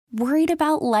Worried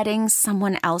about letting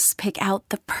someone else pick out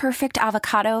the perfect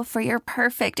avocado for your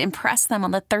perfect impress them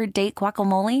on the third date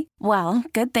guacamole? Well,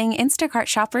 good thing Instacart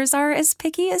shoppers are as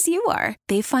picky as you are.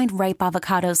 They find ripe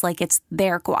avocados like it's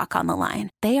their guac on the line.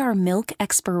 They are milk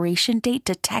expiration date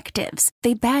detectives.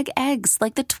 They bag eggs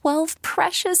like the 12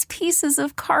 precious pieces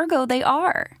of cargo they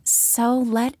are. So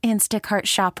let Instacart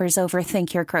shoppers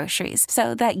overthink your groceries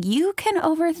so that you can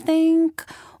overthink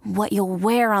what you'll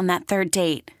wear on that third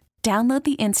date. Download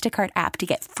the Instacart app to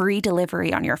get free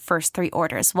delivery on your first 3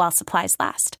 orders while supplies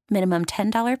last. Minimum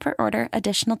 $10 per order.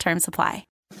 Additional terms apply.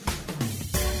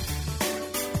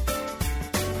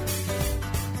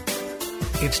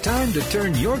 It's time to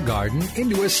turn your garden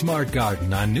into a smart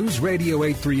garden on News Radio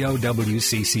 830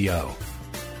 WCCO.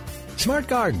 Smart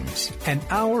Gardens, an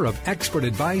hour of expert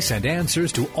advice and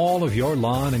answers to all of your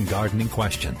lawn and gardening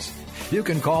questions. You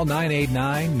can call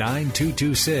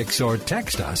 989-9226 or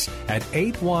text us at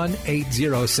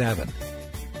 81807.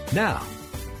 Now,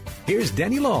 here's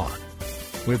Denny Long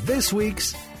with this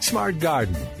week's Smart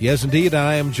Garden. Yes, indeed.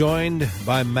 I am joined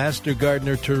by Master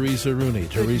Gardener Teresa Rooney.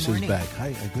 Teresa's morning. back.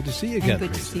 Hi, good to see you again. And good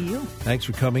Teresa. to see you. Thanks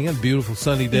for coming in. Beautiful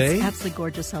sunny day. It's absolutely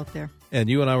gorgeous out there. And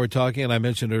you and I were talking, and I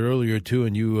mentioned it earlier, too,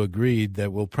 and you agreed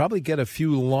that we'll probably get a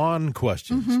few lawn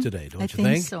questions today, don't you think?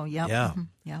 I think so, yep. Yeah.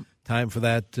 Yep. Time for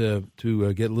that to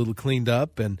get a little cleaned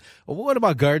up. And what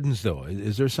about gardens, though?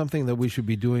 Is there something that we should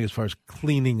be doing as far as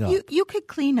cleaning up? You could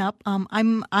clean up.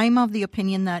 I'm of the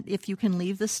opinion that if you can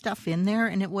leave this stuff in there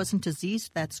and it wasn't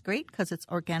diseased, that's great because it's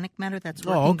organic matter that's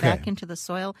working back into the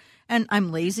soil. And I'm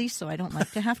lazy, so I don't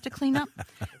like to have to clean up.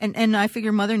 And I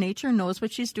figure Mother Nature knows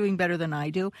what she's doing better than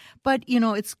I do. But,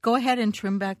 it's go ahead and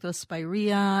trim back those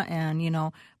spirea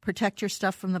and, protect your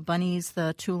stuff from the bunnies,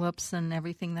 the tulips, and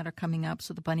everything that are coming up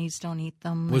so the bunnies don't eat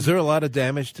them. Was there a lot of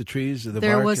damage to trees?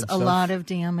 There was a lot of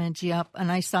damage, yep.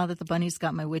 And I saw that the bunnies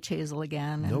got my witch hazel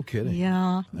again. No kidding.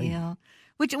 Yeah.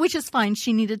 Which is fine.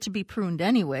 She needed to be pruned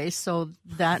anyway, so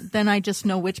then I just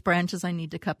know which branches I need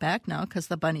to cut back now because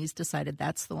the bunnies decided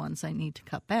that's the ones I need to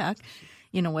cut back.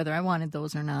 Whether I wanted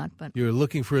those or not. But you're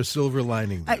looking for a silver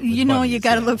lining. You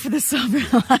got to look for the silver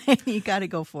line. You got to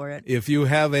go for it. If you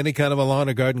have any kind of a lawn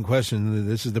or garden question,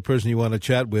 this is the person you want to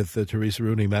chat with, Teresa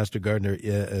Rooney, Master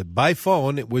Gardener, by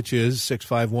phone, which is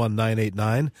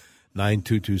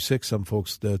 651-989-9226. Some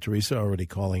folks, Teresa, are already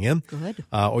calling in. Good.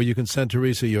 Or you can send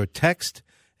Teresa your text.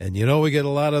 And we get a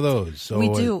lot of those. So we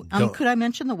do. Could I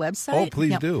mention the website? Oh,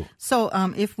 please do. So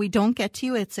if we don't get to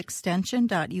you, it's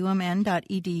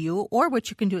extension.umn.edu, or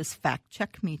what you can do is fact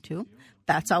check me too.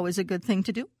 That's always a good thing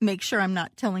to do. Make sure I'm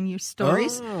not telling you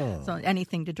stories. Oh. So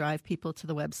anything to drive people to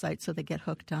the website so they get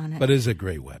hooked on it. But it's a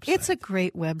great website. It's a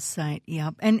great website,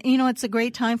 yep. And, it's a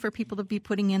great time for people to be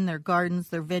putting in their gardens,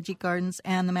 their veggie gardens,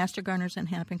 and the Master Gardeners in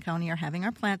Hennepin County are having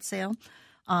our plant sale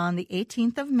on the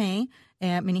 18th of May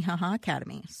at Minnehaha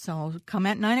Academy. So come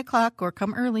at 9 o'clock or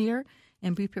come earlier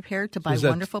and be prepared to buy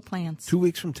wonderful plants. 2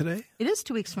 weeks from today? It is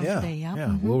 2 weeks from today, yeah.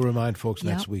 Yeah, we'll remind folks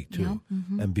next week, too.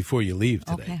 And before you leave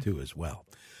today, too, as well.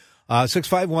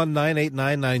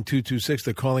 651-989-9226.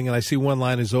 They're calling, and I see one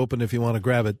line is open if you want to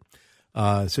grab it.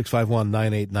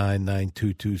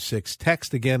 651-989-9226.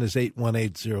 Text, again, is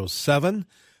 81807.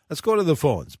 Let's go to the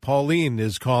phones. Pauline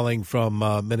is calling from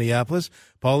Minneapolis.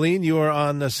 Pauline, you are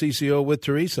on CCO with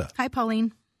Teresa. Hi,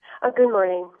 Pauline. Good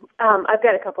morning. I've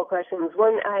got a couple questions.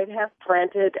 One, I have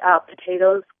planted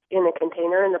potatoes in a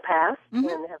container in the past and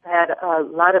have had a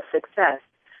lot of success.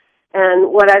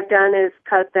 And what I've done is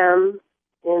cut them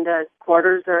into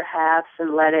quarters or halves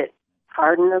and let it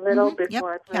harden a little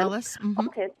before I plant. Callus.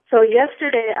 Okay. So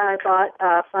yesterday I bought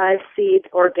 5-seed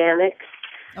organic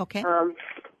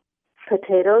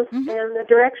potatoes, and the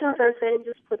directions are saying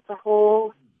just put the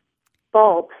whole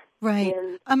bulb. Right.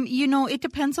 in. It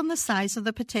depends on the size of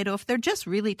the potato. If they're just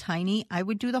really tiny, I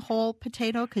would do the whole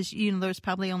potato because, there's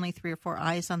probably only 3 or 4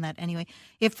 eyes on that anyway.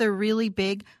 If they're really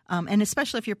big, and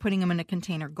especially if you're putting them in a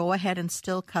container, go ahead and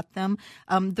still cut them.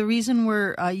 The reason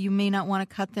you may not want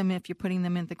to cut them if you're putting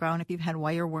them in the ground, if you've had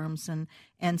wireworms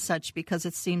and such, because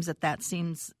it seems that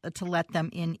seems to let them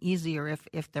in easier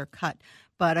if they're cut.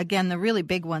 But again, the really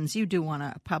big ones, you do want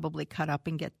to probably cut up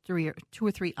and get 2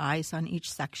 or 3 eyes on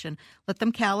each section. Let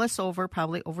them callus over.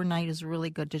 Probably overnight is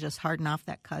really good to just harden off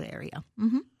that cut area.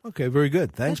 Okay, very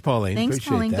good. Thanks, Pauline. Thanks,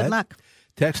 Appreciate Pauline. that. Good luck.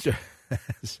 Texter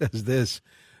says this.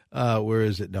 Where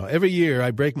is it now? Every year I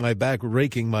break my back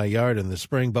raking my yard in the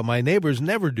spring, but my neighbors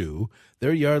never do.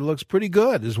 Their yard looks pretty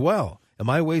good as well. Am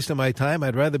I wasting my time?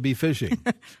 I'd rather be fishing.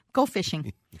 Go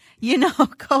fishing.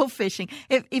 Go fishing.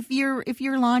 If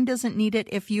your lawn doesn't need it,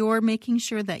 if you're making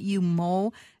sure that you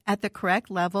mow at the correct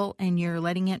level and you're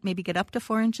letting it maybe get up to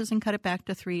 4 inches and cut it back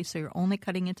to 3, so you're only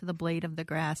cutting into the blade of the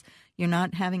grass. You're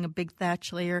not having a big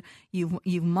thatch layer.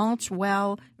 You've mulched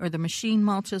well, or the machine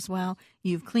mulches well.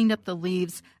 You've cleaned up the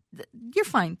leaves. You're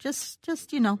fine. Just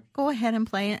go ahead and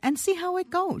play and see how it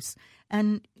goes.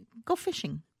 And go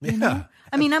fishing. You know?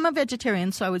 I mean, I'm a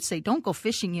vegetarian, so I would say don't go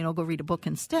fishing, go read a book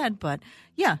instead. But,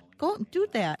 yeah, go do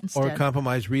that instead. Or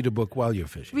compromise, read a book while you're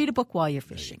fishing. Read a book while you're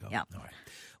fishing, yeah. All right.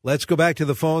 Let's go back to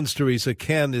the phones, Teresa.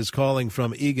 Ken is calling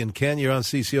from Eagan. Ken, you're on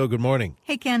CCO. Good morning.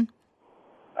 Hey, Ken.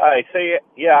 Hi. So,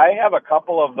 I have a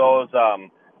couple of those,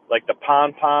 like the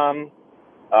pom-pom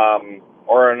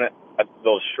or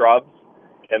those shrubs,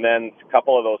 and then a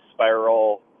couple of those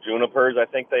spiral junipers, I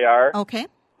think they are. Okay.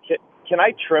 Can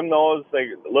I trim those?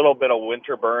 A little bit of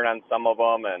winter burn on some of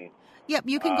them, and yep,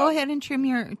 you can go ahead and trim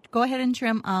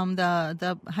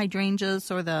the hydrangeas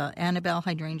or the Annabelle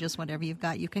hydrangeas, whatever you've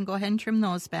got. You can go ahead and trim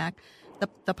those back,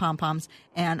 the pom-poms,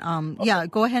 and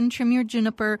go ahead and trim your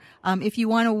juniper. If you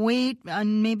want to wait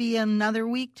maybe another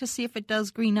week to see if it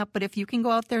does green up, but if you can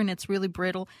go out there and it's really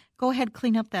brittle, go ahead,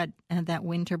 clean up that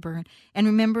winter burn, and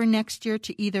remember next year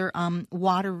to either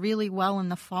water really well in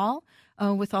the fall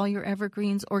with all your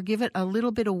evergreens, or give it a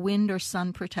little bit of wind or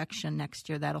sun protection next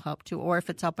year. That'll help too. Or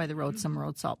if it's out by the road, some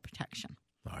road salt protection.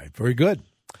 All right, very good.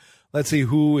 Let's see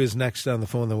who is next on the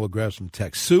phone, then we'll grab some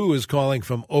text. Sue is calling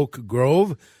from Oak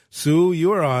Grove. Sue,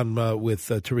 you're on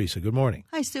with Teresa. Good morning.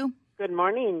 Hi, Sue. Good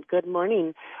morning. Good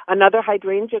morning. Another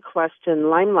hydrangea question,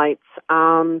 limelights.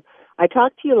 I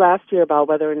talked to you last year about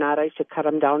whether or not I should cut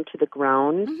them down to the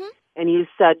ground. Mm-hmm. And you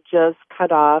said just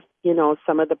cut off,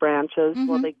 some of the branches. Mm-hmm.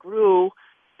 Well, they grew,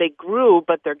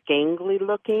 but they're gangly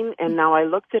looking. And now I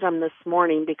looked at them this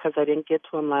morning because I didn't get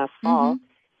to them last fall.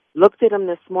 Looked at them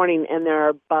this morning, and there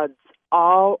are buds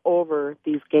all over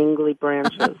these gangly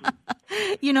branches.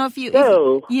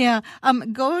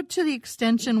 Go to the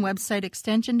extension website,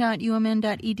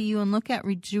 extension.umn.edu, and look at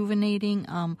rejuvenating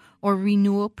or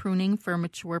renewal pruning for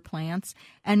mature plants.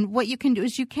 And what you can do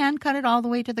is you can cut it all the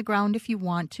way to the ground if you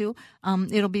want to.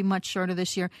 It'll be much shorter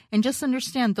this year. And just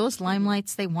understand those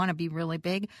limelights, they want to be really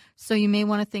big. So you may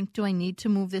want to think, do I need to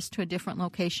move this to a different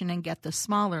location and get the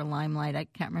smaller limelight? I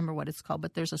can't remember what it's called,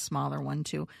 but there's a smaller one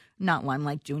too. Not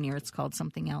Limelight Junior, it's called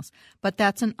something else. But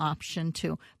that's an option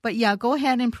too. But yeah, go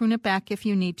ahead and prune it back if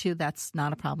you need to. That's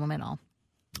not a problem at all.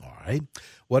 All right.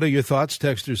 What are your thoughts,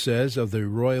 Texter says, of the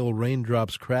Royal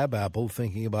Raindrops crabapple,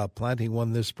 thinking about planting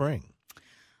one this spring?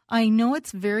 I know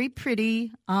it's very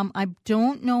pretty. I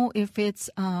don't know if it's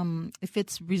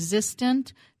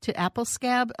resistant to apple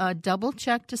scab. Double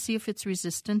check to see if it's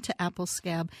resistant to apple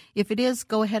scab. If it is,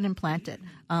 go ahead and plant it.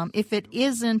 If it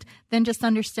isn't, then just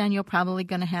understand you're probably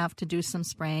going to have to do some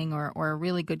spraying or a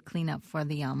really good cleanup for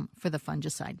the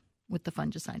fungicide with the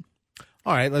fungicide.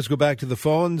 All right, let's go back to the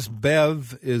phones.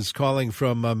 Bev is calling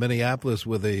from Minneapolis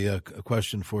with a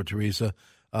question for Teresa.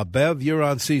 Bev, you're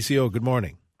on CCO. Good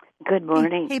morning. Good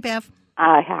morning. Hey, Bev.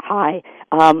 Hi.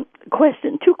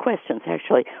 Two questions,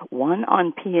 actually. One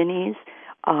on peonies.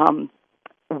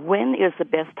 When is the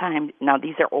best time? Now,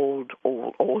 these are old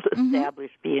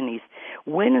established peonies.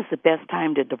 When is the best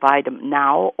time to divide them,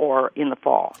 now or in the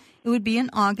fall? It would be in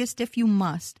August if you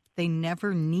must. They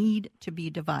never need to be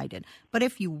divided. But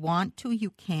if you want to,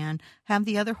 you can. Have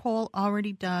the other hole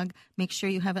already dug. Make sure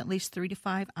you have at least 3 to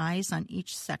 5 eyes on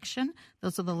each section.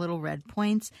 Those are the little red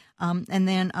points. And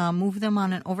then move them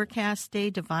on an overcast day,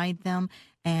 divide them,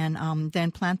 and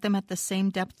then plant them at the same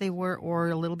depth they were or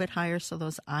a little bit higher so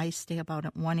those eyes stay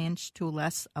about 1 inch to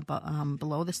less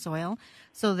below the soil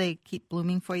so they keep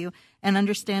blooming for you. And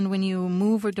understand when you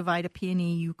move or divide a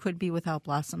peony, you could be without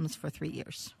blossoms for 3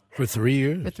 years. For 3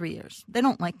 years? For 3 years. They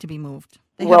don't like to be moved.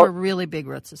 They have a really big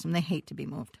root system. They hate to be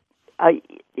moved.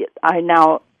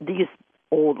 Now, these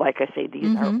old, like I say,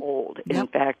 these are old. Yep. In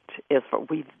fact,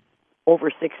 we've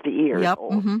over 60 years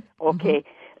old. Mm-hmm. Okay.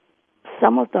 Mm-hmm.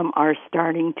 Some of them are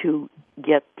starting to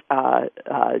get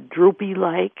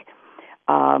droopy-like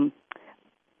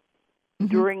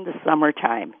during the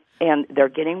summertime, and they're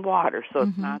getting water, so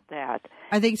it's not that.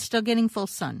 Are they still getting full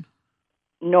sun?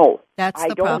 No, that's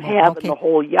the problem. I don't have in the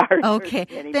whole yard. Okay,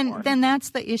 then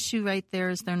that's the issue right there.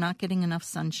 Is they're not getting enough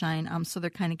sunshine, so they're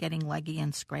kind of getting leggy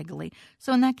and scraggly.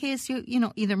 So in that case, you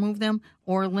either move them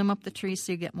or limb up the tree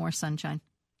so you get more sunshine.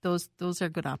 Those are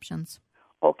good options.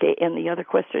 Okay, and the other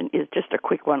question is just a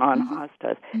quick one on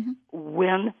hostas. Mm-hmm.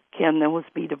 When can those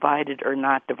be divided or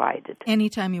not divided?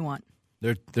 Anytime you want.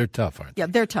 They're tough, aren't they? Yeah,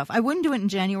 they're tough. I wouldn't do it in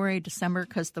January, December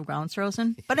because the ground's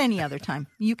frozen, but any other time.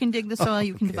 You can dig the soil,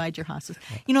 you can divide your hostas.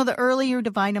 The earlier you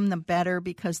divide them, the better,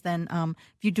 because then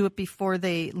if you do it before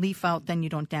they leaf out, then you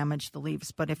don't damage the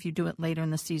leaves. But if you do it later in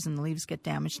the season, the leaves get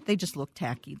damaged. They just look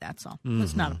tacky, that's all.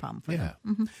 It's not a problem for them.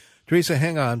 Mm-hmm. Teresa,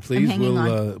 hang on, please.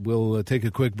 On. We'll take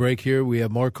a quick break here. We have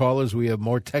more callers. We have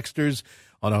more texters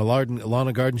on our Lawn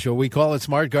and Garden Show. We call it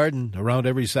Smart Garden around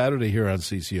every Saturday here on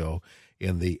CCO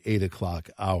in the 8 o'clock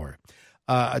hour.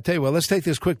 I tell you what, let's take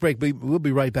this quick break. We'll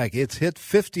be right back. It's hit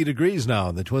 50 degrees now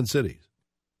in the Twin Cities.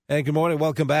 And good morning.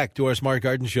 Welcome back to our Smart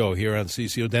Garden Show here on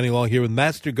CCO. Denny Long here with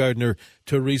Master Gardener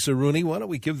Teresa Rooney. Why don't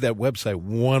we give that website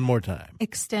one more time?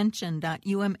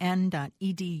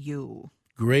 Extension.umn.edu.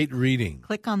 Great reading.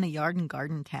 Click on the Yard and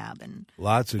Garden tab and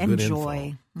lots of enjoy. Good info.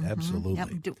 Mm-hmm.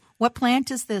 Absolutely. Yep. What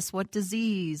plant is this? What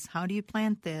disease? How do you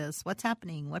plant this? What's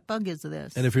happening? What bug is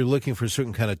this? And if you're looking for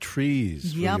certain kind of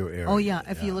trees for your area. Oh, yeah.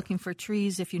 If you're looking for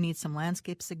trees, if you need some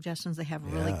landscape suggestions, they have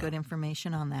really good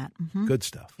information on that. Mm-hmm. Good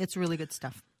stuff. It's really good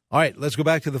stuff. All right, let's go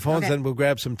back to the phones, then we'll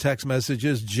grab some text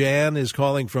messages. Jan is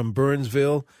calling from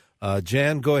Burnsville.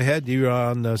 Jan, go ahead. You're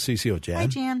on CCO. Jan. Hi,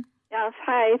 Jan. Yes,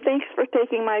 hi. Thanks for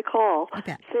taking my call.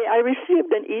 Okay. See, I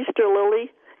received an Easter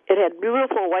lily. It had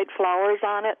beautiful white flowers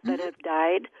on it that have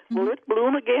died. Will it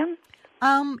bloom again?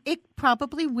 It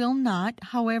probably will not.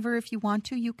 However, if you want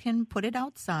to, you can put it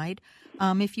outside.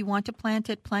 If you want to plant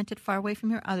it far away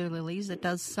from your other lilies. It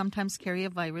does sometimes carry a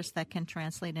virus that can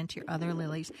translate into your other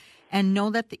lilies. And know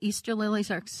that the Easter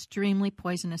lilies are extremely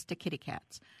poisonous to kitty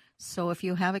cats. So if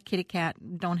you have a kitty cat,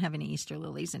 don't have any Easter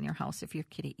lilies in your house if your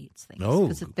kitty eats things.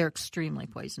 Because they're extremely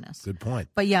poisonous. Good point.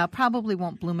 But yeah, probably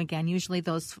won't bloom again. Usually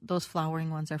those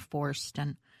flowering ones are forced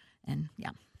and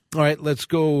yeah. All right, let's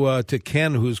go to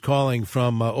Ken, who's calling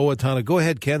from Owatonna. Go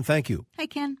ahead, Ken. Thank you. Hi,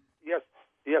 Ken.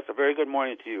 Yes, a very good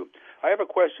morning to you. I have a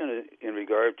question in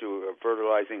regard to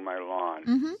fertilizing my lawn.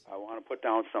 Mm-hmm. I want to put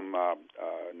down some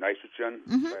nitrogen,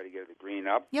 try to get it green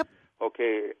up. Yep.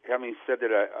 Okay, having said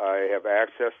that, I have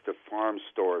access to farm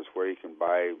stores where you can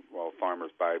buy, farmers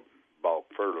buy bulk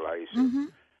fertilizer. Mm-hmm.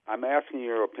 I'm asking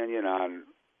your opinion on,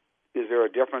 is there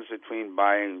a difference between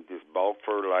buying this bulk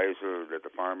fertilizer that the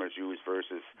farmers use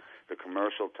versus the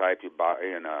commercial type you buy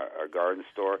in a garden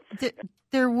store?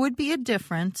 There would be a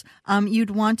difference.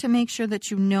 You'd want to make sure that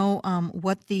you know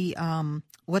what the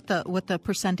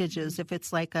percentage is. If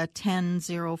it's like a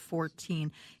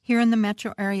 10-0-14. Here in the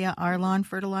metro area, our lawn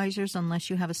fertilizers, unless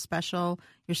you have a special,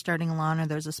 you're starting a lawn or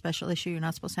there's a special issue, you're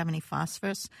not supposed to have any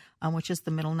phosphorus, which is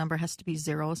the middle number has to be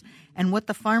zeros. And what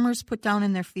the farmers put down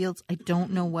in their fields, I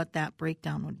don't know what that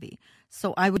breakdown would be.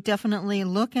 So I would definitely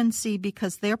look and see,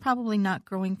 because they're probably not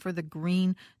growing for the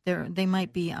green. They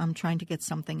might be trying to get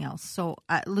something else. So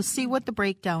let's see what the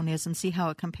breakdown is and see how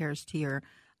it compares to your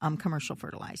commercial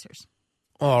fertilizers.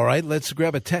 All right, let's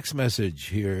grab a text message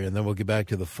here, and then we'll get back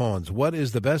to the phones. What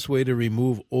is the best way to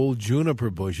remove old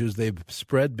juniper bushes? They've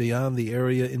spread beyond the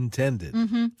area intended.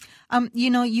 Mm-hmm.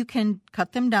 You can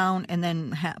cut them down and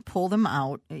then pull them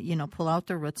out, pull out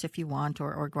the roots if you want,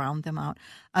 or ground them out.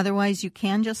 Otherwise, you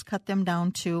can just cut them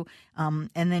down too, and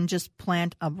then just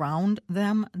plant around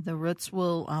them. The roots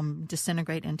will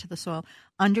disintegrate into the soil.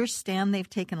 Understand they've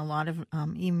taken a lot of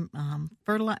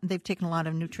they've taken a lot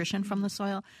of nutrition from the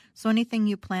soil. So anything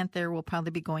you plant there will probably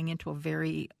be going into a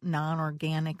very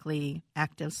non-organically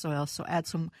active soil. So add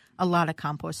a lot of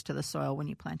compost to the soil when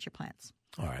you plant your plants.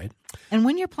 All right. And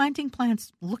when you're planting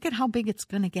plants, look at how big it's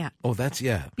going to get. Oh,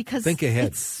 because think ahead.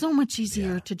 It's so much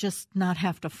easier to just not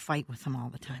have to fight with them all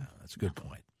the time. Yeah, that's a good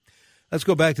point. Let's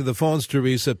go back to the phones,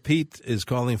 Teresa. Pete is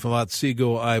calling from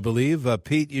Otsego, I believe.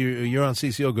 Pete, you're on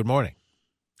CCO. Good morning.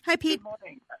 Hi, Pete. Good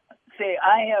morning. Say,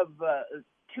 I have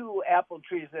 2 apple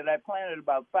trees that I planted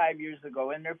about 5 years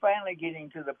ago, and they're finally getting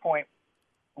to the point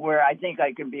where I think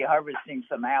I can be harvesting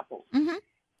some apples. Mm-hmm.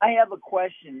 I have a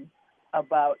question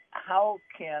about how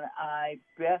can I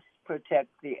best protect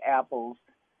the apples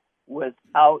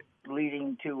without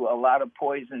leading to a lot of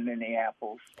poison in the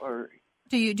apples. Or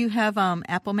do you have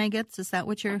apple maggots? Is that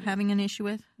what you're having an issue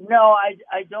with? No,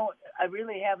 I don't. I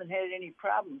really haven't had any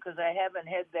problem because I haven't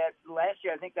had that. Last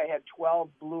year I think I had 12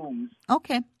 blooms.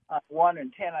 Okay. On one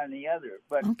and 10 on the other.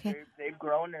 But they've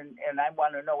grown, and I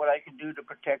want to know what I can do to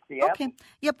protect the apple. Okay.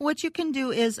 Yep. What you can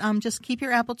do is just keep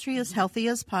your apple tree as healthy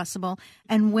as possible.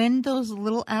 And when those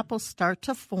little apples start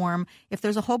to form, if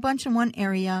there's a whole bunch in one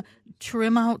area,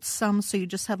 trim out some so you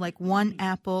just have like one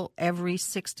apple every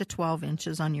 6 to 12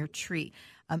 inches on your tree.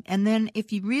 And then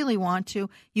if you really want to,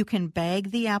 you can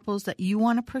bag the apples that you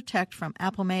want to protect from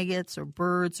apple maggots or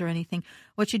birds or anything.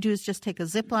 What you do is just take a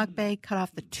Ziploc bag, cut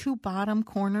off the 2 bottom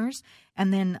corners,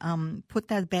 and then put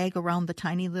that bag around the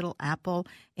tiny little apple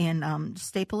and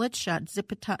staple it shut,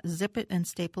 zip it and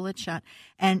staple it shut.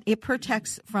 And it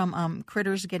protects from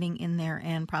critters getting in there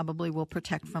and probably will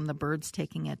protect from the birds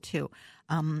taking it too.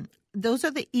 Those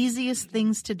are the easiest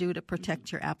things to do to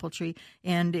protect your apple tree.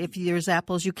 And if there's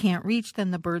apples you can't reach,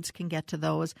 then the birds can get to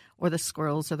those, or the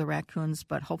squirrels or the raccoons,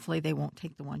 but hopefully they won't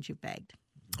take the ones you bagged.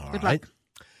 Good luck.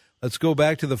 Let's go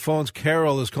back to the phones.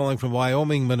 Carol is calling from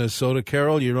Wyoming, Minnesota.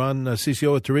 Carol, you're on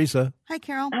CCO with Teresa. Hi,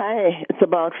 Carol. Hi. It's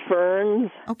about ferns.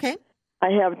 Okay. I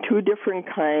have 2 different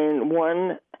kinds.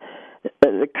 One,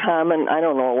 the common, I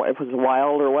don't know if it was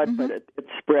wild or what, but it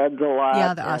spreads a lot.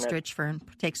 Yeah, the ostrich fern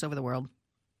takes over the world.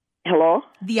 Hello?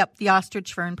 Yep, the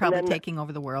ostrich fern probably taking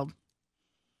over the world.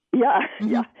 Yeah,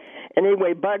 yeah.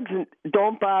 Anyway, bugs,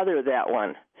 don't bother that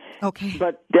one. Okay.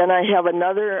 But then I have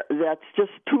another that's just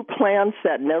 2 plants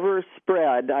that never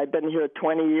spread. I've been here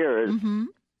 20 years.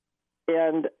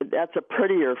 And that's a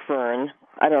prettier fern.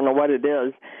 I don't know what it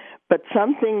is. But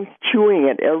something's chewing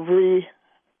it every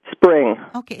spring.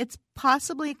 Okay,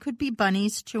 it could be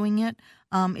bunnies chewing it.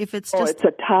 If it's just it's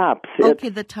the tops. Okay,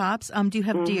 the tops. Do you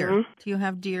have deer? Do you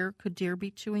have deer? Could deer be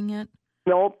chewing it?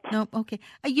 Nope. Okay.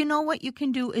 You know what you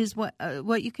can do is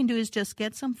what you can do is just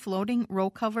get some floating row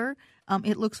cover.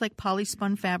 It looks like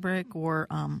polyspun fabric or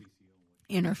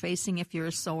interfacing if you're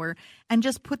a sewer, and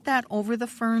just put that over the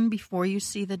fern before you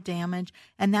see the damage,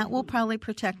 and that will probably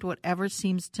protect whatever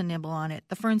seems to nibble on it.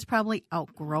 The ferns probably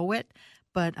outgrow it,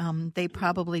 but they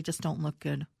probably just don't look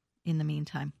good in the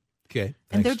meantime. Okay. Thanks.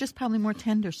 And they're just probably more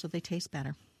tender, so they taste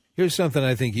better. Here's something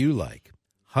I think you like.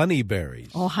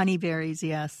 Honeyberries. Oh, honeyberries,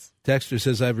 yes. Texter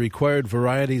says, I've required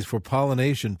varieties for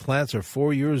pollination. Plants are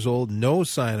 4 years old, no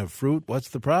sign of fruit. What's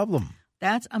the problem?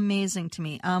 That's amazing to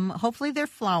me. Hopefully they're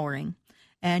flowering,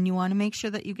 and you want to make sure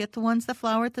that you get the ones that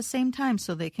flower at the same time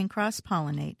so they can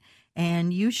cross-pollinate.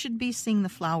 And you should be seeing the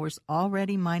flowers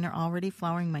already. Mine are already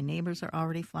flowering. My neighbors are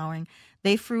already flowering.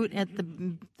 They fruit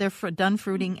they're done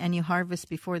fruiting, and you harvest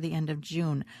before the end of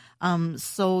June.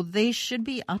 So they should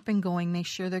be up and going. Make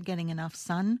sure they're getting enough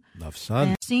sun.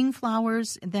 And seeing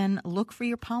flowers, then look for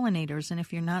your pollinators. And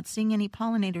if you're not seeing any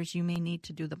pollinators, you may need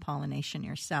to do the pollination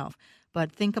yourself.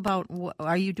 But think about,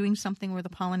 are you doing something where the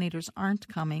pollinators aren't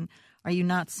coming? Are you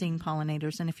not seeing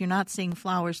pollinators? And if you're not seeing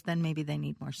flowers, then maybe they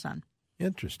need more sun.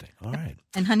 Interesting. All right.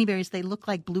 And honeyberries, they look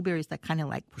like blueberries that kind of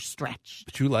like were stretched.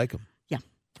 But you like them? Yeah.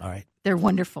 All right. They're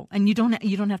wonderful. And you don't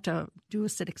have to do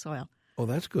acidic soil. Oh,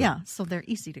 that's good. Yeah, so they're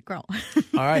easy to grow. All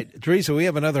right. Teresa, we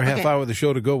have another half hour of the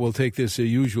show to go. We'll take this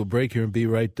usual break here and be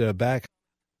right back.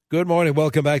 Good morning.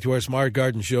 Welcome back to our Smart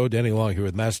Garden Show. Denny Long here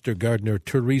with Master Gardener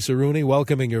Teresa Rooney,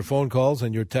 welcoming your phone calls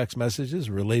and your text messages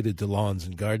related to lawns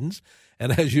and gardens.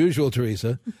 And as usual,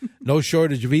 Teresa, no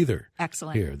shortage of either.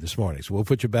 Excellent. Here this morning. So we'll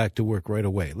put you back to work right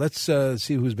away. Let's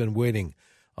see who's been waiting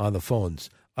on the phones.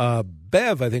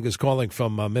 Bev, I think, is calling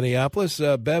from Minneapolis.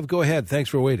 Bev, go ahead. Thanks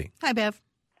for waiting. Hi, Bev.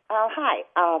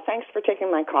 Hi. Thanks for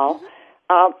taking my call.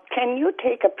 Can you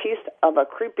take a piece of a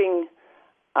creeping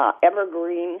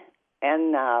evergreen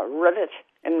and root it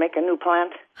and make a new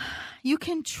plant? You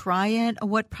can try it.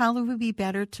 What probably would be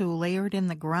better to layer it in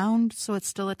the ground so it's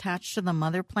still attached to the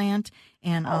mother plant,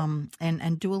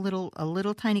 and do a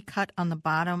little tiny cut on the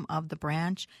bottom of the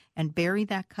branch and bury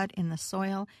that cut in the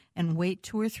soil and wait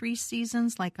 2 or 3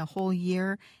 seasons, like a whole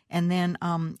year, and then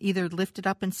either lift it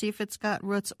up and see if it's got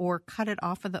roots, or cut it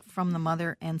off from the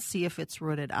mother and see if it's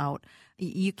rooted out.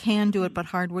 You can do it, but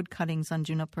hardwood cuttings on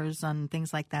junipers and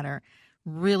things like that are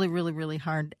really, really, really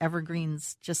hard.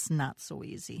 Evergreens, just not so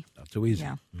easy. Not so easy.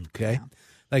 Yeah. Okay. Yeah.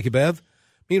 Thank you, Bev.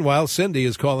 Meanwhile, Cindy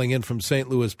is calling in from St.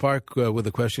 Louis Park with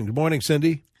a question. Good morning,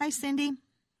 Cindy. Hi, Cindy.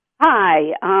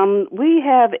 Hi. We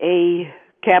have a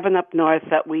cabin up north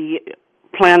that we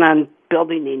plan on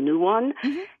building a new one.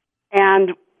 Mm-hmm.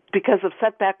 And because of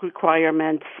setback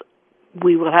requirements,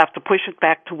 we will have to push it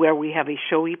back to where we have a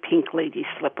showy pink lady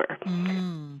slipper.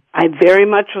 Mm. I very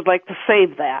much would like to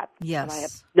save that. Yes. But I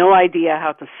have no idea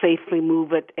how to safely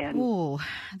move it. Oh,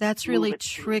 that's really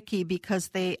tricky because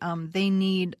they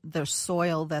need the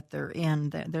soil that they're in.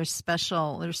 There's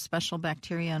special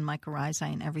bacteria and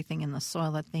mycorrhizae and everything in the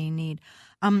soil that they need.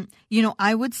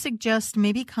 I would suggest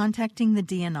maybe contacting the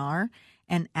DNR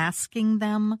and asking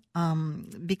them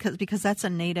because that's a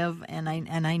native, and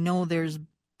I know there's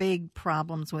big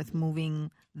problems with moving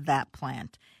that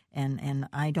plant, and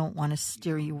I don't want to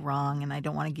steer you wrong, and I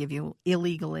don't want to give you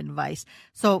illegal advice.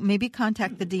 So maybe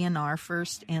contact the DNR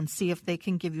first and see if they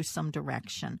can give you some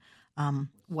direction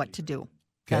what to do.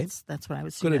 Okay. That's what I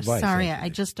would Good suggest. advice, Sorry, actually. I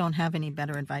just don't have any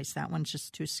better advice. That one's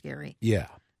just too scary. Yeah.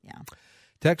 Yeah.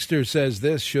 Texter says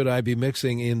this, should I be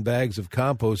mixing in bags of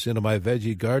compost into my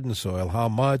veggie garden soil? How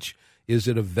much? Is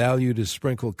it of value to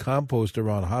sprinkle compost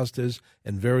around hostas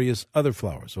and various other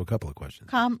flowers? So a couple of questions.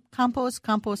 Compost.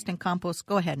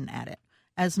 Go ahead and add it.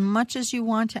 As much as you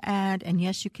want to add, and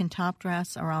yes, you can top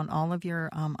dress around all of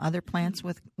your other plants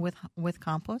with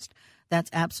compost. That's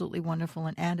absolutely wonderful.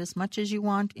 And add as much as you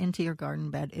want into your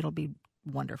garden bed. It'll be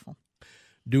wonderful.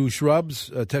 Do shrubs,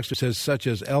 texter says, such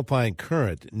as alpine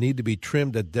currant, need to be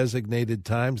trimmed at designated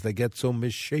times? They get so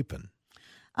misshapen.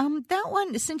 That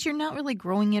one, since you're not really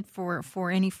growing it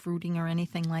for any fruiting or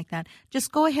anything like that,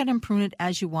 just go ahead and prune it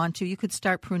as you want to. You could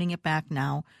start pruning it back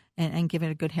now and give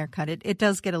it a good haircut. It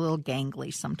does get a little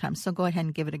gangly sometimes, so go ahead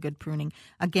and give it a good pruning.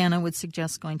 Again, I would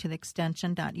suggest going to the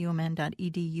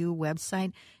extension.umn.edu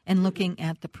website and looking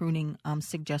at the pruning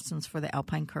suggestions for the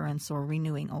alpine currants or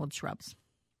renewing old shrubs.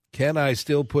 Can I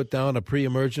still put down a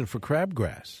pre-emergent for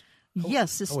crabgrass?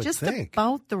 Yes, it's just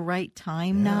about the right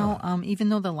time now. Even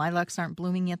though the lilacs aren't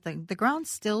blooming yet, the ground's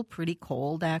still pretty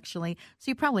cold, actually. So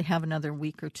you probably have another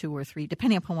week or 2 or 3,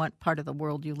 depending upon what part of the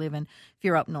world you live in. If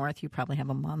you're up north, you probably have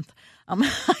a month. I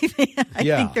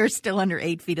think there's still under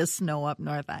 8 feet of snow up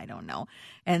north. I don't know.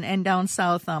 And down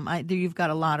south, you've got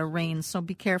a lot of rain. So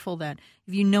be careful that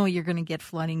if you know you're going to get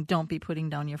flooding, don't be putting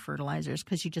down your fertilizers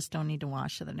because you just don't need to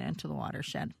wash it into the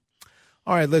watershed.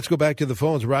 All right, let's go back to the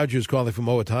phones. Roger's calling from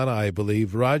Owatonna, I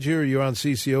believe. Roger, you're on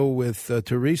CCO with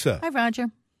Teresa. Hi, Roger.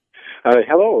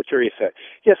 Hello, Teresa.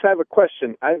 Yes, I have a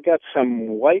question. I've got some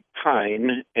white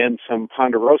pine and some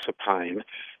ponderosa pine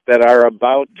that are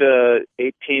about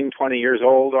 18, 20 years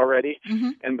old already. Mm-hmm.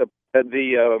 And the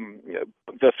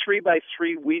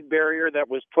 3x3 weed barrier that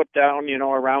was put down,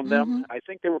 around them, I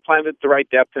think they were planted at the right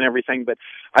depth and everything, but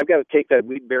I've got to take that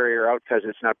weed barrier out because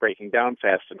it's not breaking down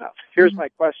fast enough. Here's my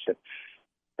question.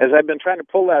 As I've been trying to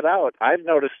pull that out, I've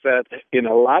noticed that in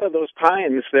a lot of those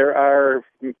pines, there are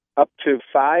up to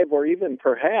 5 or even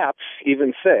perhaps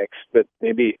even 6, but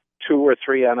maybe 2 or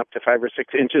 3 on up to 5 or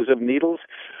 6 inches of needles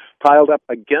piled up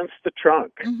against the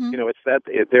trunk. Mm-hmm.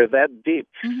 They're that deep.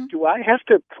 Mm-hmm. Do I have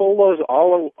to pull those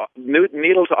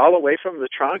needles all away from the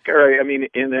trunk, or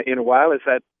in a while? Is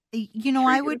that I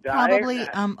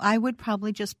would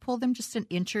probably just pull them just an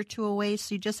inch or 2 away,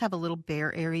 so you just have a little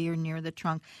bare area near the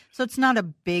trunk. So it's not a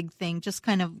big thing. Just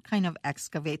kind of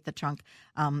excavate the trunk,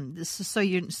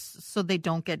 so they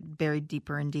don't get buried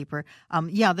deeper and deeper.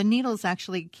 The needles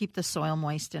actually keep the soil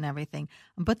moist and everything,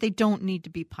 but they don't need to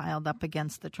be piled up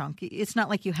against the trunk. It's not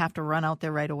like you have to run out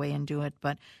there right away and do it.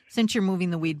 But since you're moving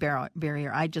the weed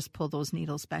barrier, I just pull those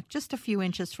needles back just a few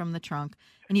inches from the trunk,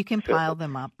 and you can pile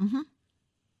them up. Mm-hmm.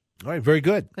 All right, very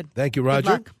good. Thank you,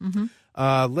 Roger. Good luck.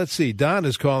 Mm-hmm. Let's see. Don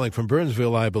is calling from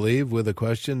Burnsville, I believe, with a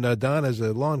question. Don has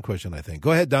a lawn question, I think.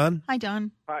 Go ahead, Don. Hi, Don.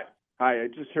 Hi. I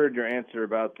just heard your answer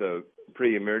about the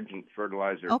pre-emergent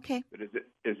fertilizer. Okay. But is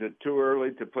it too early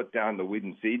to put down the weed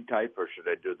and seed type, or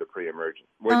should I do the pre-emergent?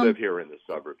 We live here in the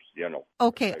suburbs,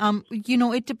 Okay.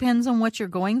 It depends on what you're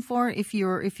going for. If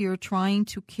you're trying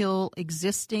to kill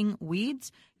existing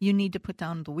weeds, you need to put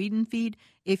down the weed and feed.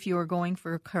 If you're going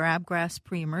for crabgrass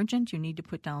pre-emergent, you need to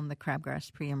put down the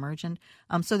crabgrass pre-emergent.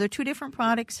 So they're 2 different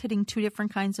products hitting 2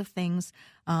 different kinds of things.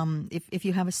 If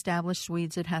you have established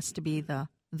weeds, it has to be the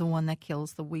one that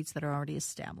kills the weeds that are already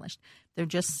established. They're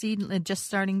just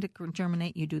starting to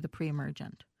germinate. You do the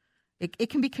pre-emergent. It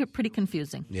can be pretty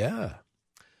confusing. Yeah.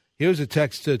 Here's a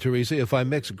text to Teresa. If I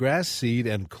mix grass seed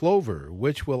and clover,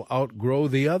 which will outgrow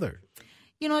the other?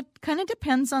 It kind of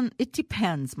depends on – it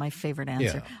depends, my favorite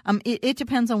answer. Yeah. It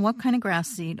depends on what kind of grass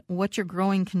seed, what your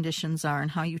growing conditions are, and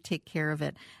how you take care of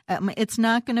it. It's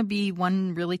not going to be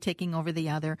one really taking over the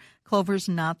other. Clover's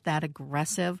not that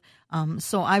aggressive,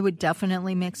 so I would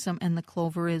definitely mix them, and the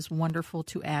clover is wonderful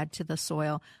to add to the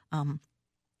soil. And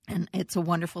it's a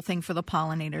wonderful thing for the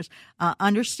pollinators.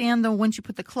 Understand, though, once you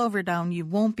put the clover down, you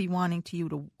won't be wanting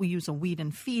to use a weed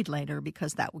and feed later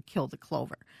because that would kill the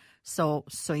clover. So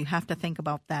you have to think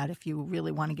about that. If you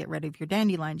really want to get rid of your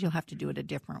dandelions, you'll have to do it a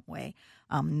different way,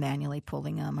 manually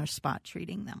pulling them or spot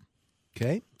treating them.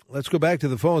 Okay. Let's go back to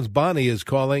the phones. Bonnie is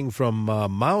calling from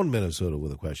Mound, Minnesota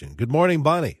with a question. Good morning,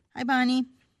 Bonnie. Hi, Bonnie.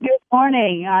 Good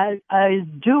morning. I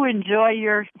do enjoy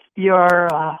your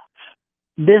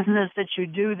business that you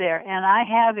do there, and I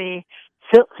have a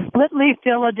split-leaf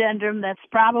philodendron that's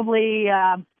probably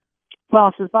it's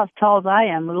about as tall as I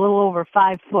am, a little over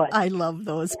 5 foot. I love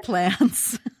those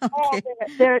plants. Okay.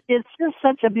 It's just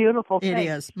such a beautiful thing. It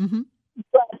is. Mm-hmm.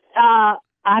 But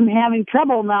I'm having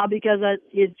trouble now because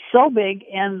it's so big,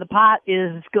 and the pot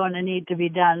is going to need to be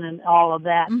done and all of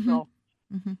that. Mm-hmm. So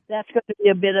that's going to be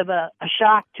a bit of a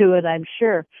shock to it, I'm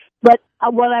sure. But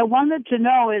what I wanted to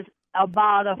know is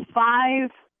about a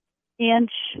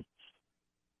 5-inch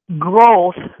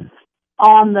growth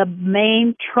on the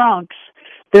main trunks.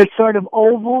 They're sort of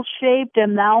oval shaped,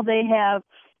 and now they have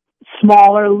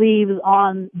smaller leaves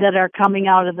on that are coming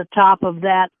out of the top of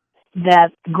that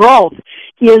growth.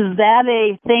 Is that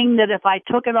a thing that if I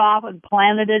took it off and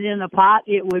planted it in a pot,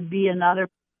 it would be another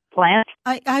plant?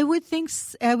 I would think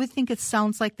it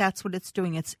sounds like that's what it's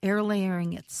doing. It's air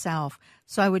layering itself.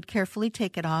 So I would carefully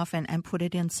take it off and put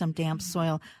it in some damp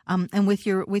soil. And with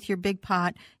your big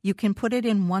pot, you can put it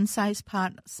in one size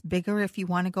pot bigger if you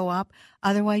want to go up.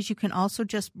 Otherwise, you can also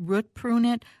just root prune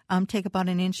it. Take about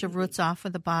an inch of roots off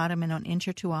of the bottom and an inch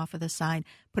or two off of the side.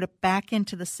 Put it back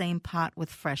into the same pot with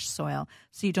fresh soil,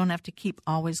 so you don't have to keep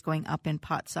always going up in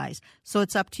pot size. So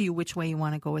it's up to you which way you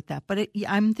want to go with that. But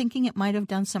I'm thinking it might have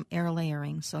done some air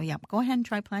layering. So yeah, go ahead and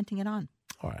try planting it on.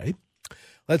 All right.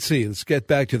 Let's see. Let's get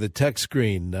back to the text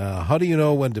screen. How do you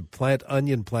know when to plant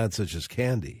onion plants such as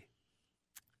candy?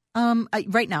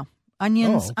 Right now.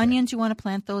 Onions, okay. Onions, you want to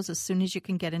plant those as soon as you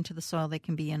can get into the soil. They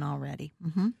can be in already.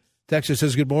 Mm-hmm. Texter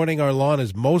says, good morning. Our lawn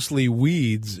is mostly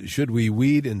weeds. Should we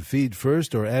weed and feed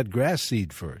first or add grass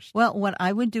seed first? Well, what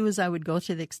I would do is I would go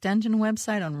to the Extension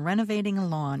website on renovating a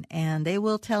lawn, and they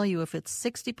will tell you if it's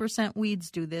 60%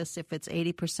 weeds, do this. If it's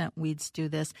 80% weeds, do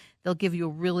this. They'll give you a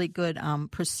really good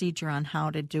procedure on how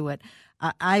to do it.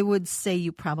 I would say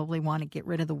you probably want to get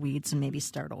rid of the weeds and maybe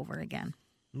start over again.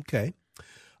 Okay.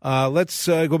 Let's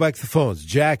go back to the phones.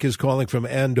 Jack is calling from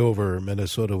Andover,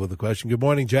 Minnesota, with a question. Good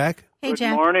morning, Jack. Hey,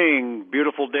 Jack. Good morning.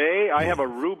 Beautiful day. I have a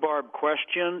rhubarb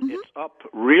question. It's up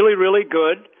really, really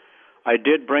good. I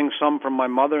did bring some from my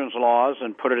mother-in-law's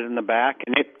and put it in the back,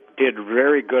 and it did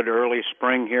very good early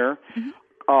spring here.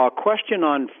 Question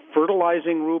on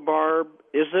fertilizing rhubarb.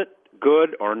 Is it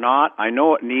good or not? I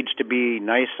know it needs to be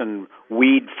nice and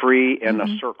weed-free in a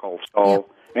circle, so...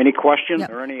 Any questions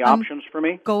or any options for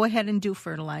me? Go ahead and do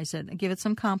fertilize it. Give it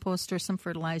some compost or some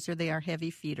fertilizer. They are heavy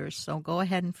feeders, so go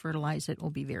ahead and fertilize it.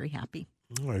 We'll be very happy.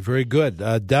 All right, very good.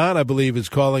 Don, I believe, is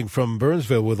calling from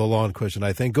Burnsville with a lawn question,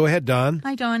 I think. Go ahead, Don.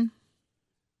 Hi, Don.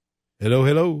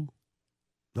 Hello.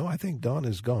 No, I think Don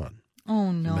is gone.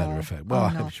 Oh, no. As a matter of fact.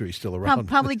 Well, I'm sure he's still around.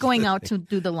 Probably going out to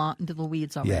do the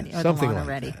weeds already. Yeah, something the lawn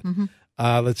like already.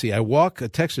 that. Let's see. A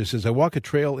texter says, I walk a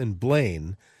trail in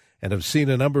Blaine and have seen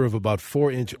a number of about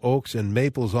 4-inch oaks and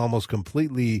maples almost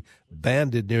completely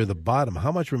banded near the bottom.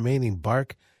 How much remaining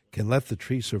bark can let the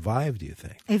tree survive, do you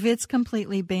think? If it's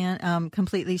completely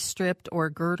completely stripped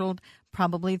or girdled,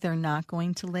 probably they're not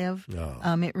going to live. No.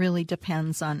 It really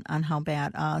depends on how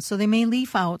bad. So they may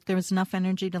leaf out. There's enough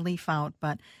energy to leaf out,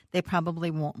 but they probably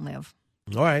won't live.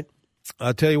 All right.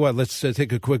 I'll tell you what, let's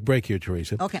take a quick break here,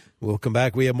 Teresa. Okay. We'll come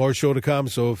back. We have more show to come,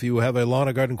 so if you have a lawn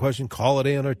or garden question, call it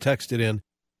in or text it in.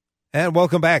 And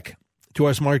welcome back to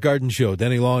our Smart Garden Show.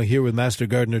 Denny Long here with Master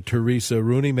Gardener Teresa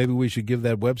Rooney. Maybe we should give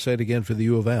that website again for the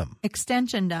U of M.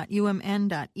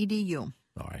 Extension.umn.edu.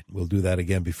 All right, we'll do that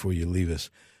again before you leave us.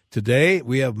 Today,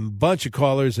 we have a bunch of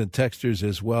callers and texters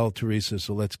as well, Teresa,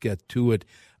 so let's get to it.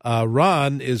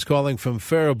 Ron is calling from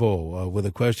Faribault with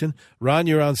a question. Ron,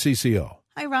 you're on CCO.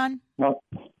 Hi, Ron.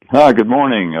 Hi, good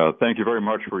morning. Thank you very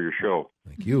much for your show.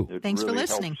 Thank you. Thanks really for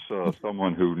listening. Helps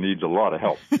someone who needs a lot of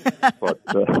help. But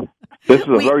this is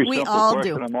a very simple all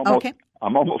question. Do.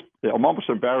 I'm almost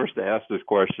embarrassed to ask this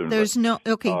question. There's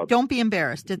don't be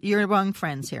embarrassed. You're among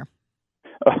friends here.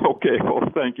 Okay, well,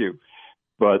 thank you.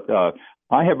 But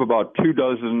I have about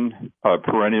 24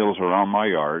 perennials around my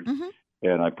yard,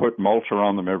 and I put mulch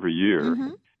around them every year,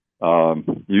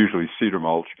 usually cedar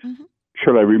mulch.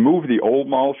 Should I remove the old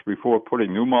mulch before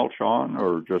putting new mulch on,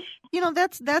 or just?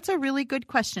 That's a really good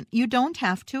question. You don't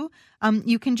have to.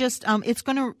 You can just. It's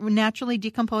going to naturally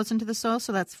decompose into the soil,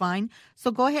 so that's fine.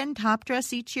 So go ahead and top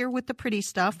dress each year with the pretty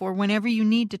stuff, or whenever you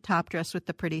need to top dress with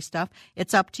the pretty stuff.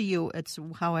 It's up to you. It's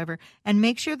however, and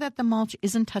make sure that the mulch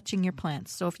isn't touching your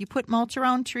plants. So if you put mulch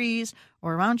around trees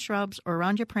or around shrubs or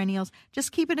around your perennials,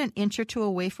 just keep it an inch or two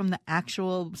away from the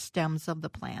actual stems of the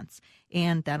plants,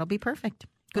 and that'll be perfect.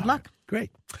 Good luck.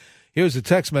 Great. Here's a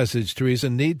text message, Teresa.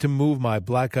 Need to move my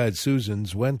black-eyed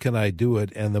Susans. When can I do it?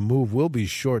 And the move will be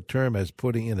short-term as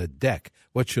putting in a deck.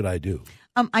 What should I do?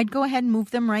 I'd go ahead and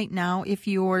move them right now. If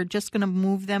you're just going to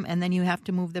move them and then you have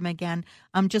to move them again,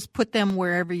 just put them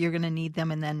wherever you're going to need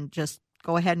them and then just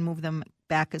go ahead and move them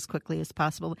back as quickly as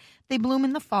possible. They bloom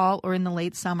in the fall or in the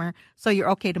late summer, so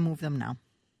you're okay to move them now.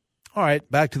 All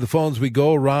right, back to the phones we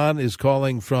go. Ron is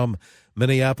calling from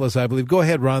Minneapolis, I believe. Go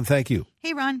ahead, Ron. Thank you.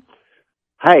 Hey, Ron.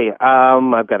 Hi.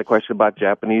 I've got a question about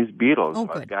Japanese beetles. Oh,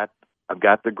 good. I've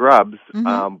got the grubs,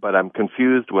 Mm-hmm. but I'm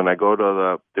confused when I go to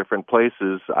the different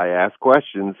places. I ask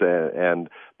questions, and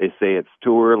they say it's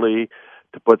too early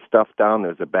to put stuff down.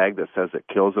 There's a bag that says it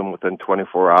kills them within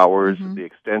 24 hours. Mm-hmm. The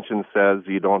extension says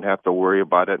you don't have to worry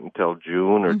about it until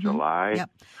June or July. Yep.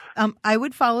 I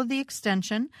would follow the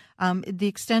extension. The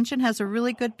extension has a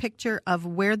really good picture of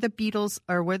where the beetles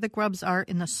or where the grubs are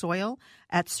in the soil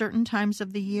at certain times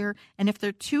of the year, and if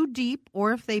they're too deep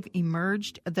or if they've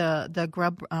emerged, the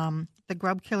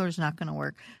grub killer is not going to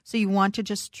work. So you want to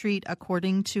just treat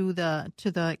according to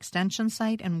the extension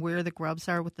site and where the grubs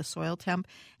are with the soil temp,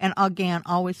 and again,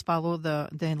 always follow the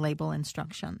label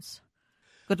instructions.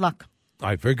 Good luck. All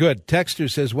right, very good. Texter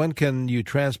says, when can you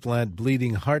transplant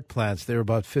bleeding heart plants? They're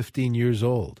about 15 years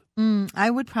old. I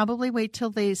would probably wait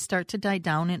till they start to die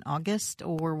down in August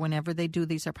or whenever they do.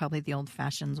 These are probably the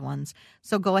old-fashioned ones.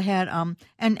 So go ahead,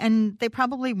 and they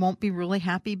probably won't be really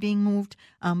happy being moved,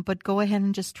 but go ahead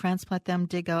and just transplant them,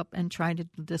 dig up, and try to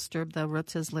disturb the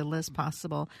roots as little as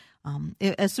possible.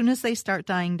 As soon as they start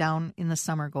dying down in the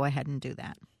summer, go ahead and do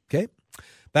that. Okay.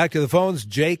 Back to the phones.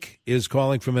 Jake is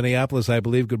calling from Minneapolis, I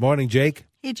believe. Good morning, Jake.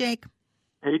 Hey, Jake.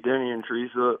 Hey, Denny and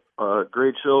Teresa.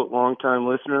 Great show, long-time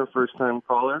listener, first-time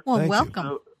caller. Well, welcome.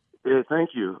 So, yeah, thank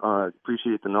you.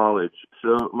 Appreciate the knowledge.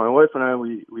 So my wife and I,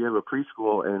 we have a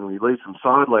preschool, and we laid some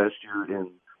sod last year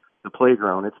in the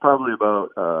playground. It's probably about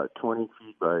 20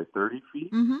 feet by 30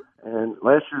 feet. Mm-hmm. And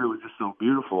last year it was just so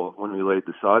beautiful when we laid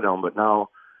the sod down, but now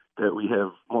that we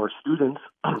have more students,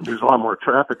 there's a lot more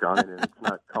traffic on it, and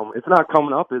it's not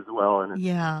coming up as well, and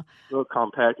it's so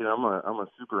compacted. I'm a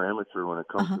super amateur when it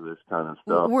comes to this kind of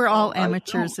stuff. We're all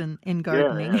amateurs in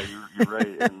gardening. Yeah, you're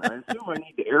right. And I assume I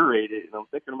need to aerate it, and I'm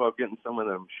thinking about getting some of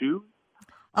them shoes,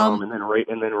 and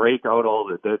then rake out all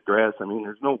the dead grass. I mean,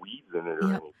 there's no weeds in it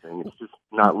or anything. It's just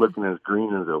not looking as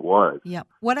green as it was. Yeah.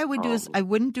 What I would do is I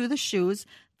wouldn't do the shoes.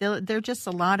 They're just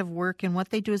a lot of work, and what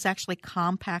they do is actually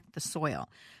compact the soil.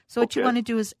 So what you want to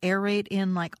do is aerate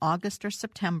in like August or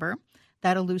September.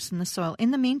 That'll loosen the soil.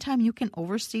 In the meantime, you can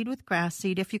overseed with grass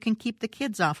seed if you can keep the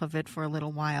kids off of it for a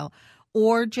little while.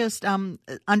 Or just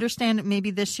understand that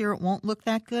maybe this year it won't look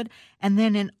that good. And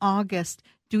then in August,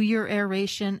 do your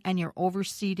aeration and your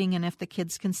overseeding, and if the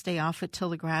kids can stay off it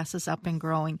till the grass is up and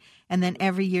growing. And then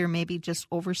every year maybe just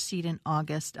overseed in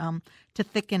August to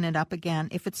thicken it up again.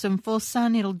 If it's in full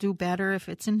sun, it'll do better. If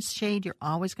it's in shade, you're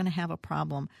always going to have a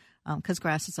problem because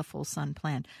grass is a full sun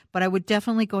plant. But I would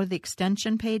definitely go to the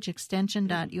extension page,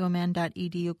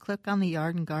 extension.umn.edu, click on the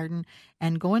yard and garden,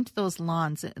 and go into those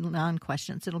lawn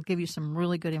questions. It'll give you some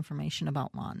really good information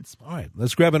about lawns. All right,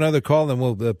 let's grab another call, and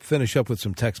we'll finish up with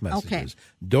some text messages. Okay.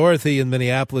 Dorothy in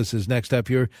Minneapolis is next up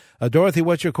here. Dorothy,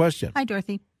 what's your question? Hi,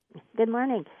 Dorothy. Good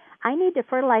morning. I need to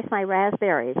fertilize my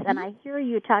raspberries, and I hear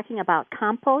you talking about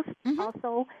compost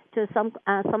also to some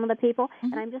of the people.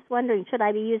 And I'm just wondering, should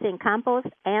I be using compost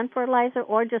and fertilizer,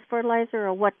 or just fertilizer,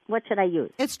 or what should I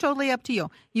use? It's totally up to you.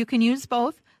 You can use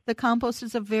both. The compost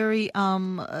is a very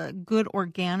good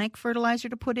organic fertilizer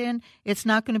to put in. It's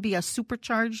not going to be a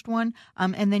supercharged one.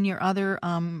 And then your other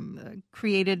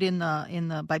created in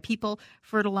the by people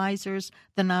fertilizers,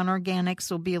 the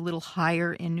non-organics will be a little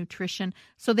higher in nutrition.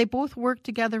 So they both work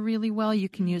together really well. You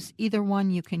can use either one.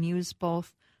 You can use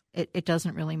both. It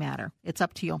doesn't really matter. It's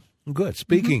up to you. Good.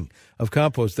 Speaking of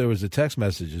compost, there was a text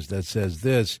message that says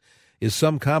this: is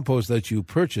some compost that you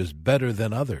purchase better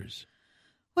than others?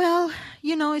 Well,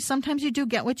 sometimes you do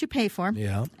get what you pay for.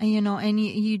 Yeah. And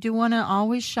you do want to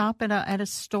always shop at a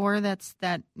store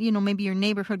that maybe your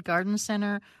neighborhood garden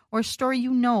center or a store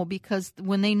because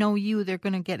when they know you, they're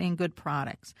going to get in good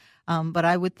products. But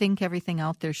I would think everything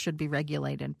out there should be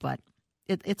regulated, but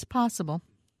it's possible.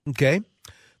 Okay.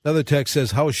 Another text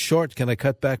says, how short can I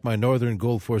cut back my northern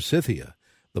gold forsythia?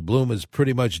 The bloom is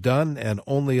pretty much done and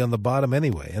only on the bottom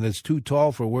anyway, and it's too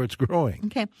tall for where it's growing.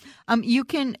 Okay.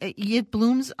 It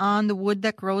blooms on the wood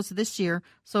that grows this year,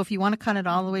 so if you want to cut it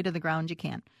all the way to the ground, you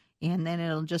can. And then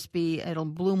it'll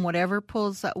bloom whatever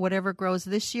grows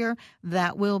this year.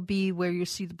 That will be where you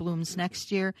see the blooms next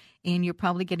year, and you're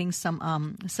probably getting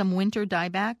some winter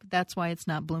dieback. That's why it's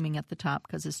not blooming at the top,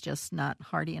 because it's just not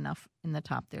hardy enough in the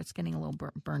top there. It's getting a little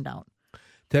burned out.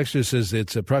 Texter says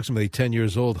it's approximately 10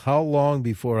 years old. How long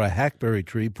before a hackberry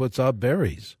tree puts out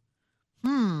berries?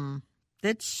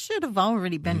 That should have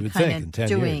already been kind of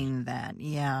doing that.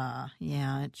 Yeah,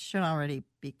 it should already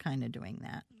be kind of doing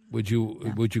that. Would you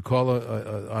call an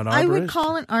arborist? I would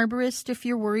call an arborist if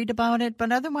you're worried about it,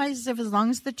 but otherwise, as long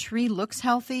as the tree looks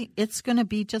healthy, it's going to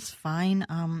be just fine.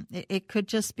 It could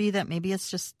just be that maybe it's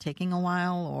just taking a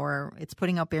while, or it's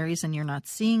putting out berries and you're not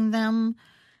seeing them.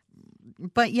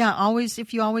 But yeah, always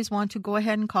if you always want to, go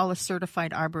ahead and call a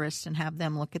certified arborist and have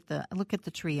them look at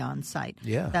the tree on site.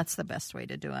 Yeah, that's the best way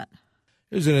to do it.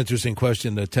 Here's an interesting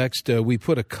question. The text: we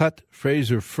put a cut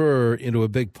Fraser fir into a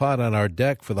big pot on our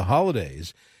deck for the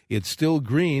holidays. It's still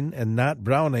green and not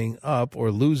browning up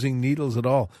or losing needles at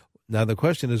all. Now the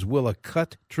question is, will a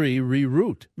cut tree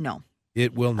reroot? No.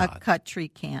 It will not. A cut tree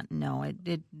can't. No,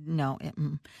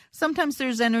 Sometimes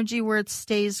there's energy where it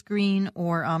stays green,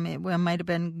 or it might have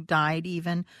been dyed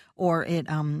even, or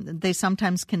they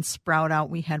sometimes can sprout out.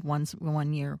 We had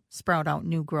one year sprout out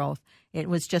new growth. It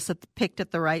was just harvested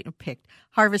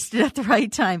at the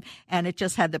right time, and it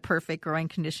just had the perfect growing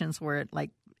conditions where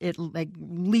it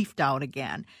leafed out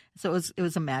again. So it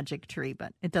was a magic tree,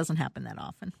 but it doesn't happen that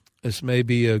often. This may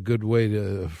be a good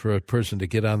way for a person to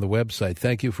get on the website.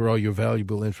 Thank you for all your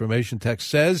valuable information. Text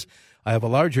says, I have a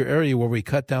larger area where we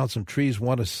cut down some trees,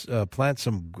 want to plant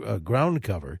some ground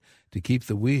cover to keep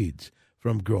the weeds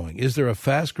from growing. Is there a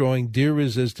fast-growing,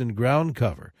 deer-resistant ground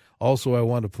cover? Also, I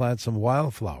want to plant some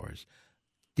wildflowers.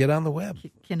 Get on the web.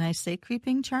 Can I say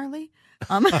creeping Charlie?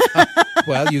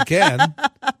 Well, you can.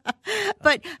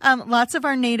 But lots of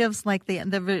our natives, like the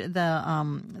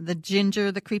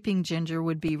ginger, the creeping ginger,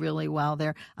 would be really well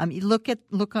there. You go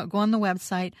on the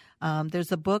website.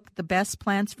 There's a book, The Best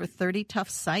Plants for 30 Tough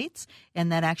Sites,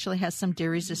 and that actually has some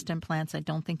deer-resistant plants. I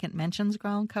don't think it mentions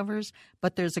ground covers,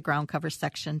 but there's a ground cover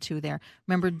section too there.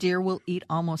 Remember, deer will eat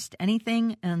almost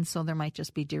anything, and so there might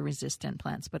just be deer-resistant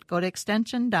plants. But go to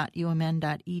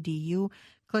extension.umn.edu,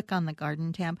 click on the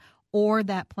garden tab. Or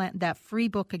that free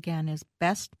book again is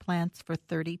Best Plants for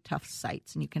 30 Tough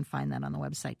Sites, and you can find that on the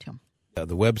website too. The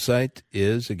website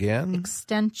is again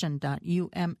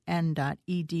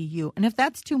extension.umn.edu, and if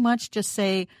that's too much, just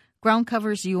say ground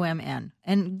covers UMN,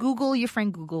 and Google. Your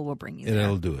friend Google will bring you there. And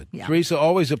it'll do it. Yeah. Teresa,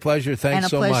 always a pleasure. Thanks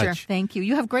so much. And a pleasure. Thank you.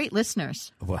 You have great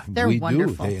listeners. Well, they're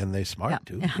wonderful. They're smart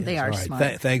too. Yeah, yes. They are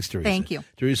smart. Thanks, Teresa. Thank you.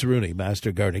 Teresa Rooney,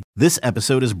 Master Gardening. This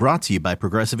episode is brought to you by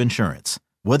Progressive Insurance.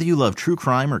 Whether you love true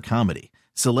crime or comedy,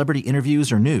 celebrity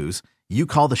interviews or news, you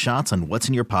call the shots on what's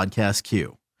in your podcast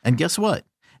queue. And guess what?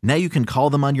 Now you can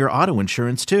call them on your auto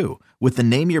insurance too with the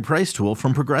Name Your Price tool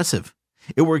from Progressive.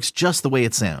 It works just the way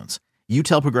it sounds. You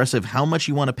tell Progressive how much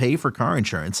you want to pay for car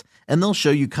insurance, and they'll show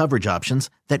you coverage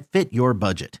options that fit your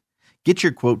budget. Get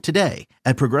your quote today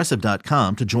at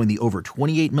Progressive.com to join the over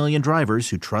 28 million drivers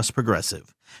who trust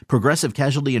Progressive. Progressive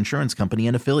Casualty Insurance Company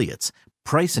and Affiliates.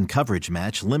 Price and coverage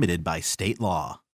match limited by state law.